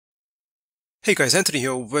Hey guys, Anthony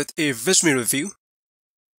here with a Visme review,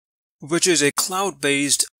 which is a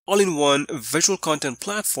cloud-based all-in-one visual content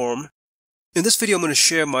platform. In this video, I'm going to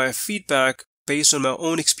share my feedback based on my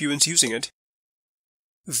own experience using it.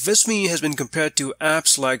 Visme has been compared to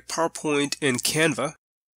apps like PowerPoint and Canva,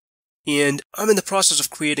 and I'm in the process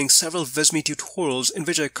of creating several Visme tutorials in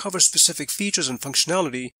which I cover specific features and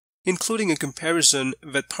functionality, including a comparison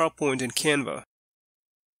with PowerPoint and Canva.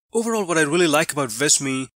 Overall, what I really like about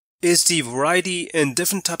Visme is the variety and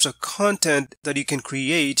different types of content that you can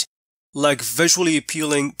create, like visually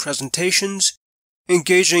appealing presentations,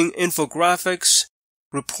 engaging infographics,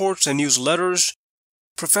 reports and newsletters,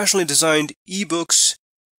 professionally designed ebooks,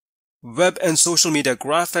 web and social media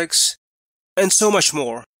graphics, and so much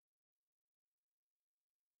more.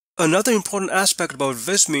 Another important aspect about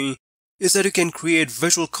Visme is that you can create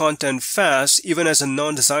visual content fast even as a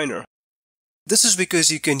non-designer. This is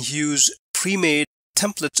because you can use pre-made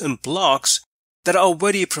templates and blocks that are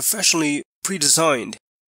already professionally pre-designed.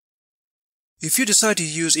 If you decide to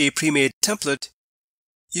use a pre-made template,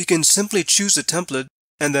 you can simply choose the template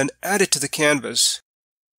and then add it to the canvas,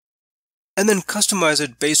 and then customize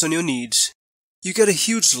it based on your needs. You get a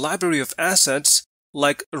huge library of assets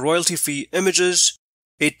like royalty-free images,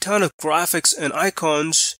 a ton of graphics and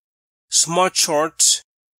icons, smart charts,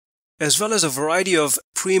 as well as a variety of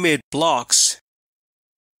pre-made blocks.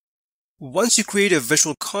 Once you create a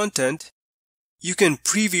visual content, you can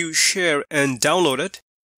preview, share, and download it,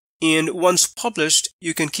 and once published,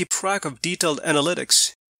 you can keep track of detailed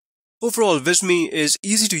analytics. Overall, Visme is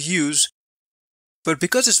easy to use, but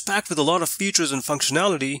because it's packed with a lot of features and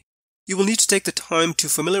functionality, you will need to take the time to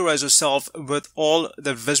familiarize yourself with all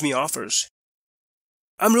that Visme offers.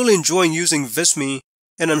 I'm really enjoying using Visme,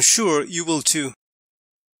 and I'm sure you will too.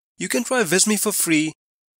 You can try Visme for free.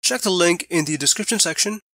 Check the link in the description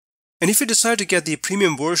section. And if you decide to get the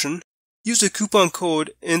premium version, use the coupon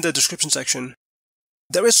code in the description section.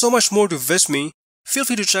 There is so much more to Visme. Feel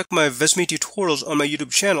free to check my Visme tutorials on my YouTube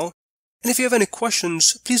channel. And if you have any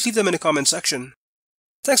questions, please leave them in the comment section.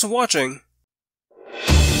 Thanks for watching.